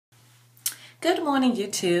Good morning,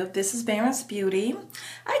 YouTube. This is Baron's Beauty.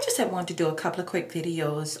 I just had wanted to do a couple of quick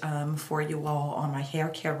videos for you all on my hair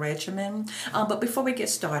care regimen. But before we get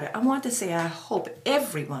started, I want to say I hope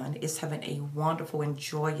everyone is having a wonderful and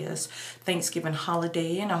joyous Thanksgiving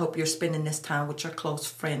holiday. And I hope you're spending this time with your close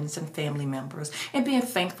friends and family members and being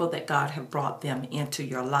thankful that God have brought them into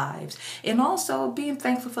your lives. And also being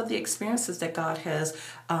thankful for the experiences that God has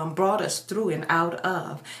brought us through and out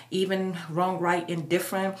of, even wrong, right,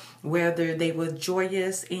 indifferent, whether they were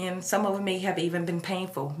joyous, and some of them may have even been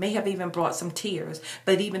painful, may have even brought some tears.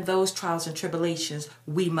 But even those trials and tribulations,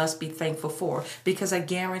 we must be thankful for, because I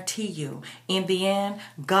guarantee you, in the end,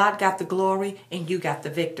 God got the glory and you got the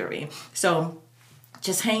victory. So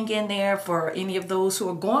just hang in there for any of those who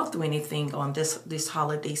are going through anything on this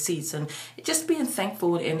holiday season. Just being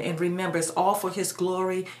thankful and remember it's all for His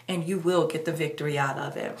glory, and you will get the victory out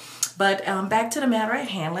of it. But back to the matter at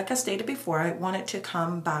hand. Like I stated before, I wanted to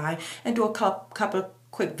come by and do a couple of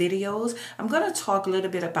quick videos. I'm going to talk a little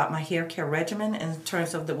bit about my hair care regimen in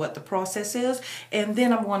terms of what the process is, and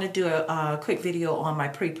then I want to do a quick video on my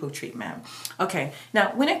pre-poo treatment. Okay,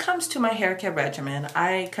 now when it comes to my hair care regimen,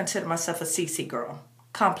 I consider myself a CC girl.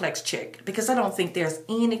 Complex chick, because I don't think there's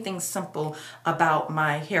anything simple about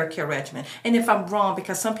my hair care regimen. And if I'm wrong,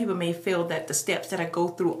 because some people may feel that the steps that I go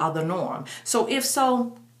through are the norm. So if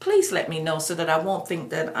so, please let me know so that I won't think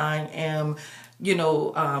that I am,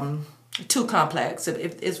 too complex.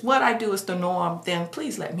 If what I do is the norm, then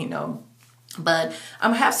please let me know. But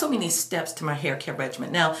I have so many steps to my hair care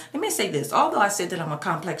regimen. Now, let me say this. Although I said that I'm a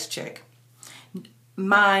complex chick,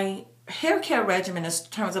 my hair care regimen, in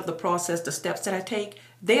terms of the process, the steps that I take,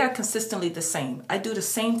 they are consistently the same. I do the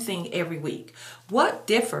same thing every week. What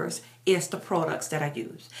differs is the products that I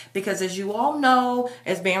use. Because as you all know,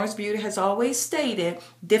 as Baron's Beauty has always stated,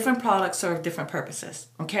 different products serve different purposes.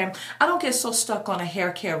 Okay? I don't get so stuck on a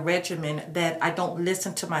hair care regimen that I don't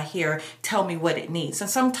listen to my hair tell me what it needs. And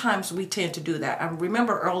sometimes we tend to do that. I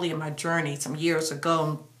remember early in my journey, some years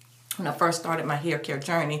ago, when I first started my hair care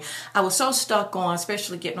journey, I was so stuck on,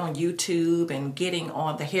 especially getting on YouTube and getting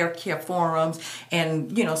on the hair care forums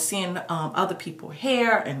and, seeing other people's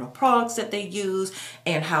hair and the products that they use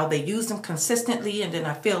and how they use them consistently. And then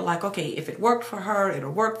I feel like, okay, if it worked for her, it'll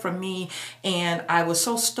work for me. And I was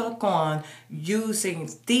so stuck on using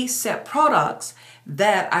these set products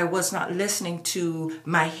that I was not listening to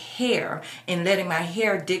my hair and letting my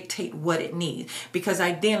hair dictate what it needs. Because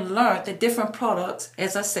I then learned that different products,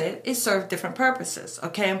 as I said, it serves different purposes.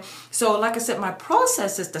 Okay, so like I said, my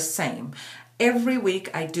process is the same. Every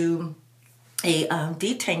week I do a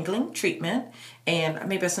detangling treatment, and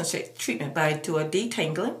maybe I shouldn't say treatment, but I do a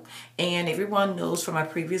detangling. And everyone knows from my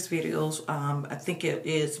previous videos, I think it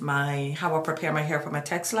is how I prepare my hair for my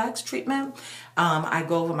Texlax treatment. I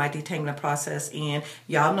go over my detangling process, and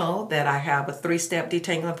y'all know that I have a 3-step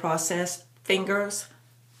detangling process: fingers,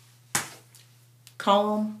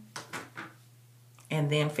 comb,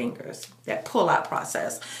 and then fingers. That pull-out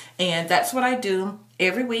process. And that's what I do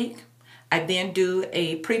every week. I then do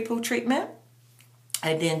a pre-poo treatment.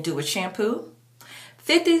 I then do a shampoo.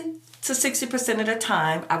 50 to 60% of the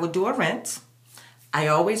time, I would do a rinse. I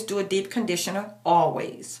always do a deep conditioner,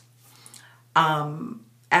 always.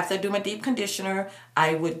 After I do my deep conditioner,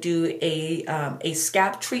 I would do a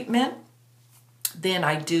scalp treatment. Then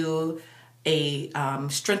I do a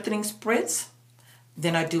strengthening spritz.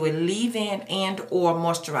 Then I do a leave-in and or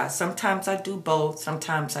moisturize. Sometimes I do both.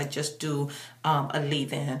 Sometimes I just do a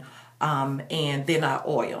leave-in. And then I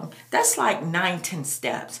oil. That's like 9-10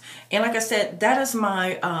 steps. And like I said, that is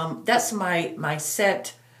that's my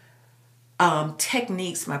set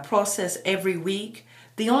techniques, my process every week.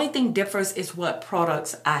 The only thing differs is what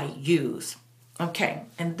products I use. Okay,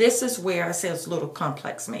 and this is where I say it's a little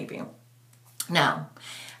complex maybe. Now,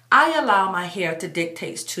 I allow my hair to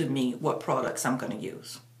dictate to me what products I'm going to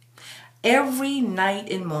use. Every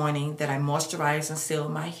night and morning that I moisturize and seal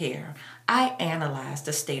my hair, I analyze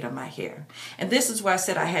the state of my hair. And this is where I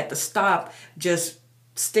said I had to stop just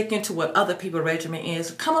sticking to what other people's regimen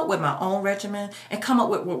is, come up with my own regimen and come up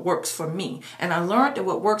with what works for me. And I learned that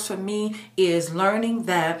what works for me is learning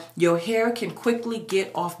that your hair can quickly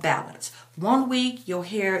get off balance. One week, your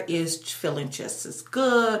hair is feeling just as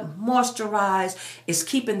good, moisturized, it's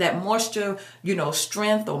keeping that moisture,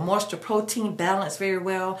 strength or moisture protein balance very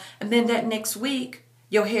well. And then that next week,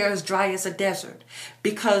 your hair is dry as a desert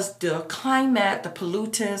because the climate, the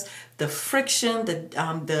pollutants, the friction,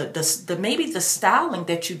 maybe the styling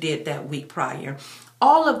that you did that week prior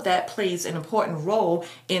all of that plays an important role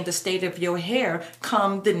in the state of your hair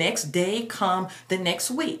come the next day, come the next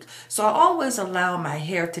week. So I always allow my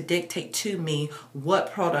hair to dictate to me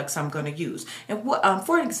what products I'm going to use. And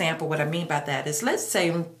for example, what I mean by that is, let's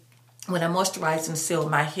say when I moisturize and seal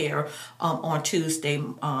my hair on Tuesday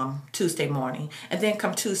morning, and then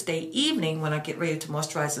come Tuesday evening when I get ready to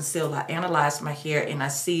moisturize and seal, I analyze my hair and I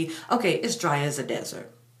see, okay, it's dry as a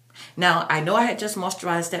desert. Now, I know I had just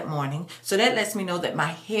moisturized that morning, so that lets me know that my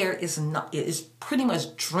hair is pretty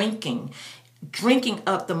much drinking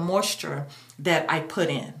up the moisture that I put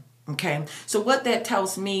in, okay? So what that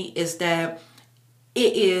tells me is that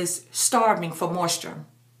it is starving for moisture.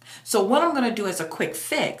 So what I'm going to do as a quick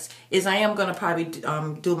fix is I am going to probably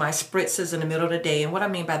do my spritzes in the middle of the day. And what I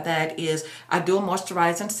mean by that is I do a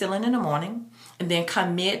moisturizer and sealing in the morning, and then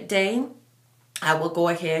come midday, I will go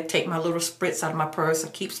ahead, take my little spritz out of my purse. I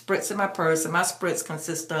keep spritz in my purse, and my spritz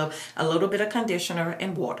consists of a little bit of conditioner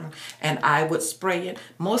and water. And I would spray it.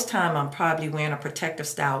 Most time I'm probably wearing a protective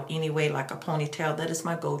style anyway, like a ponytail. That is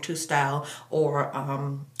my go-to style, or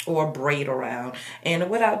a braid around. And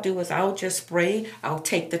what I'll do is I'll just spray. I'll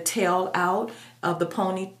take the tail out of the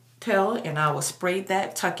ponytail, and I will spray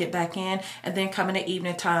that, tuck it back in, and then come in the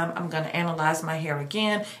evening time, I'm going to analyze my hair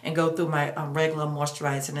again and go through my regular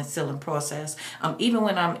moisturizing and sealing process. Even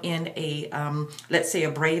when I'm in a, let's say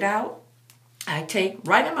a braid out, I take,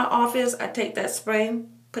 right in my office, I take that spray,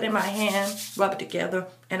 put it in my hand, rub it together,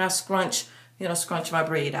 and I scrunch my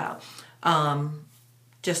braid out,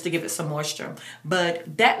 just to give it some moisture.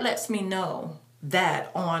 But that lets me know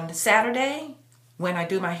that on Saturday, when I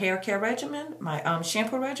do my hair care regimen, my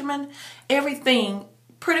shampoo regimen, everything,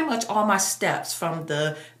 pretty much all my steps from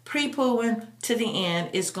the pre-pooing to the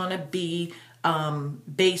end is going to be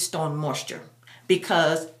based on moisture.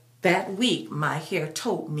 Because that week, my hair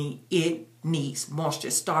told me it needs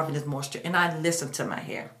moisture, starving is moisture, and I listen to my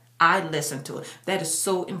hair. I listen to it. That is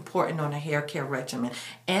so important on a hair care regimen.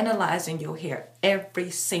 Analyzing your hair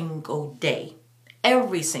every single day.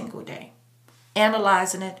 Every single day.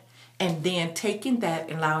 Analyzing it, and then taking that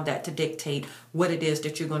and allowing that to dictate what it is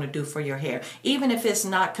that you're going to do for your hair. Even if it's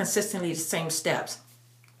not consistently the same steps.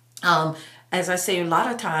 As I say, a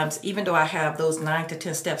lot of times, even though I have those 9 to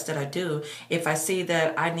 10 steps that I do, if I see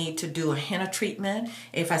that I need to do a henna treatment,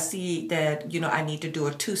 if I see that, I need to do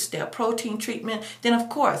a 2-step protein treatment, then of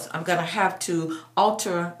course I'm going to have to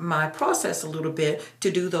alter my process a little bit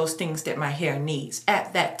to do those things that my hair needs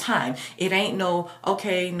at that time. It ain't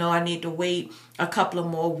I need to wait a couple of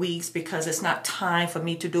more weeks because it's not time for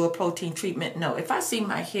me to do a protein treatment. No, if I see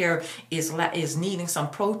my hair is needing some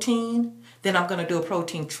protein, then I'm going to do a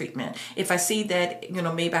protein treatment. If I see that,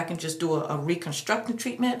 maybe I can just do a reconstructive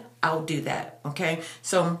treatment, I'll do that, okay?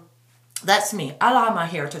 So that's me. I allow my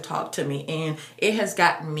hair to talk to me, and it has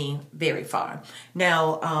gotten me very far.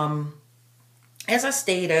 Now, as I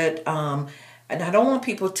stated, and I don't want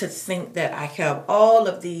people to think that I have all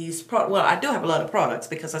of these products. Well, I do have a lot of products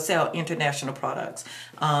because I sell international products.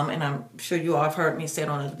 And I'm sure you all have heard me say it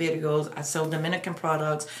on the videos. I sell Dominican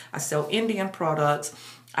products. I sell Indian products.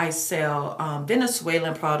 I sell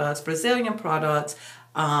Venezuelan products, Brazilian products.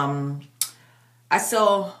 I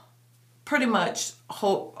sell pretty much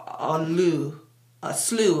a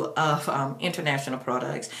slew of international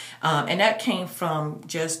products. And that came from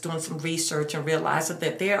just doing some research and realizing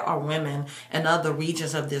that there are women in other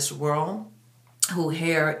regions of this world who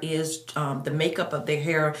hair is, the makeup of their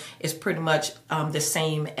hair is pretty much the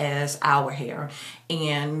same as our hair.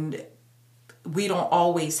 And we don't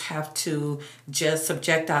always have to just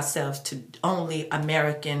subject ourselves to only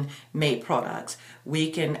American-made products.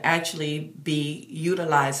 We can actually be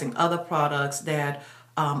utilizing other products that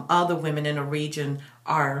other women in the region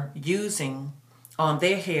are using on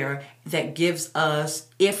their hair that gives us,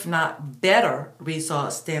 if not better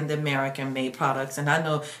results than the American-made products. And I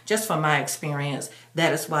know just from my experience,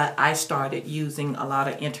 that is why I started using a lot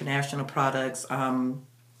of international products.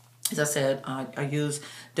 As I said, I use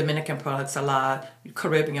Dominican products a lot,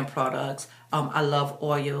 Caribbean products. I love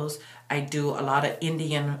oils. I do a lot of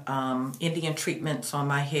Indian treatments on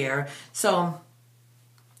my hair. So,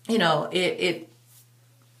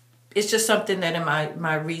 it's just something that in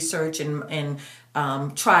my research and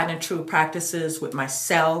tried and true practices with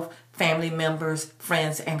myself, family members,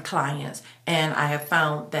 friends, and clients. And I have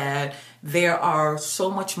found that there are so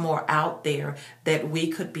much more out there that we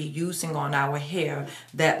could be using on our hair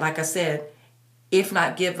that, like I said, if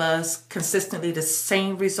not give us consistently the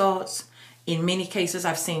same results, in many cases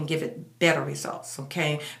I've seen give it better results,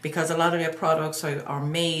 okay? Because a lot of their products are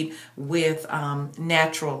made with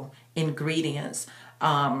natural ingredients.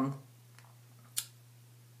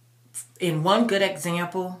 In one good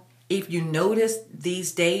example if you notice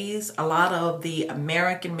these days, a lot of the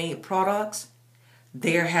American-made products,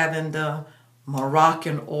 they're having the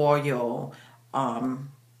Moroccan oil.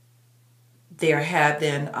 They're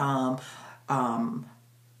having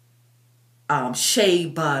shea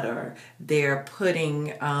butter. They're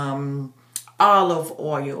putting olive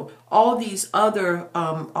oil. All of these other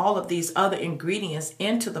ingredients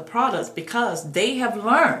into the products because they have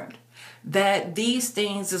learned that these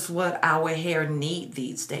things is what our hair need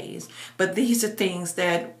these days. But these are things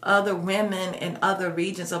that other women in other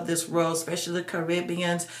regions of this world, especially the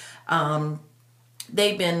Caribbeans, Indians,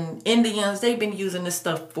 they've been using this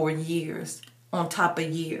stuff for years, on top of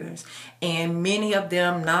years. And many of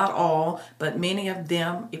them, not all, but many of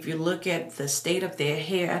them, if you look at the state of their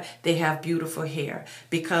hair, they have beautiful hair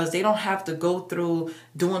because they don't have to go through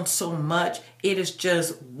doing so much. It is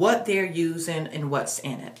just what they're using and what's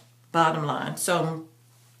in it. Bottom line. So,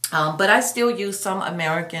 but I still use some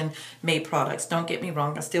American-made products. Don't get me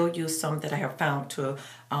wrong. I still use some that I have found to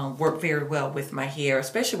work very well with my hair,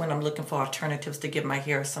 especially when I'm looking for alternatives to give my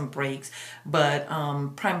hair some breaks. But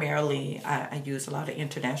primarily, I use a lot of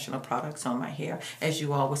international products on my hair, as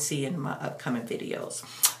you all will see in my upcoming videos.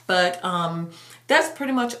 But that's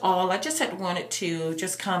pretty much all. I just had wanted to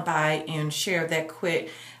just come by and share that quick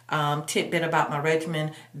tidbit about my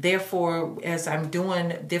regimen. Therefore, as I'm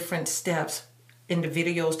doing different steps in the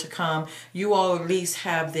videos to come, you all at least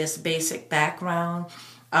have this basic background.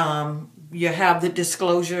 You have the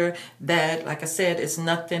disclosure that, like I said, it's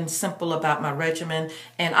nothing simple about my regimen.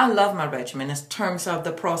 And I love my regimen in terms of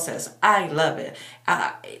the process. I love it.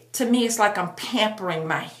 To me, it's like I'm pampering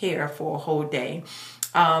my hair for a whole day.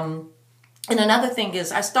 And another thing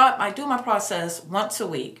is I do my process once a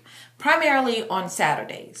week, primarily on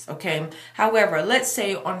Saturdays, okay? However, let's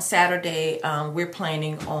say on Saturday, we're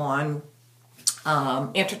planning on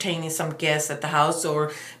entertaining some guests at the house,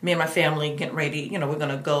 or me and my family getting ready, we're going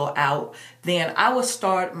to go out. Then I will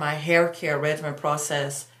start my hair care regimen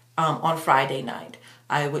process on Friday night.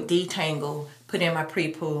 I would detangle, put in my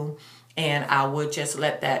pre-poo, and I would just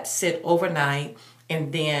let that sit overnight.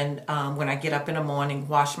 And then when I get up in the morning,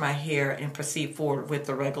 wash my hair and proceed forward with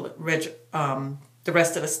the the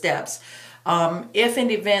rest of the steps. If in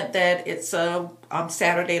the event that it's a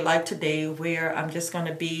Saturday like today, where I'm just going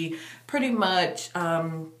to be pretty much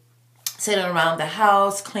sitting around the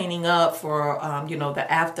house, cleaning up for, the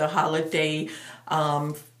after holiday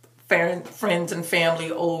friends and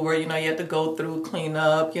family over, you have to go through, clean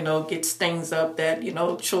up, get stains up that,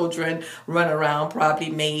 children run around, probably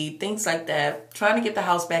made, things like that, trying to get the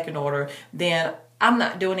house back in order, then I'm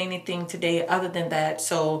not doing anything today other than that.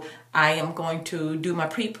 So I am going to do my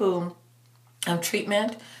pre-poo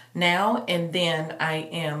treatment now, and then I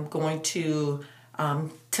am going to,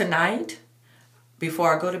 tonight,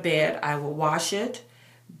 before I go to bed, I will wash it,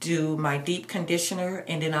 do my deep conditioner,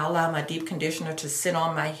 and then I'll allow my deep conditioner to sit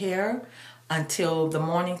on my hair until the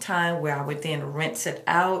morning time, where I would then rinse it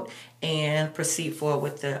out and proceed forward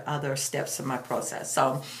with the other steps of my process.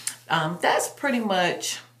 So that's pretty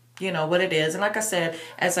much what it is. And like I said,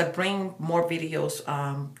 as I bring more videos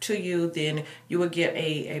to you, then you will get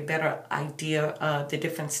a better idea of the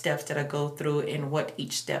different steps that I go through and what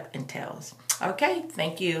each step entails. Okay,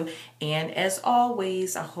 thank you. And as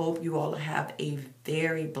always, I hope you all have a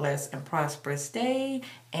very blessed and prosperous day,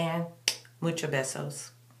 and muchos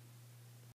besos.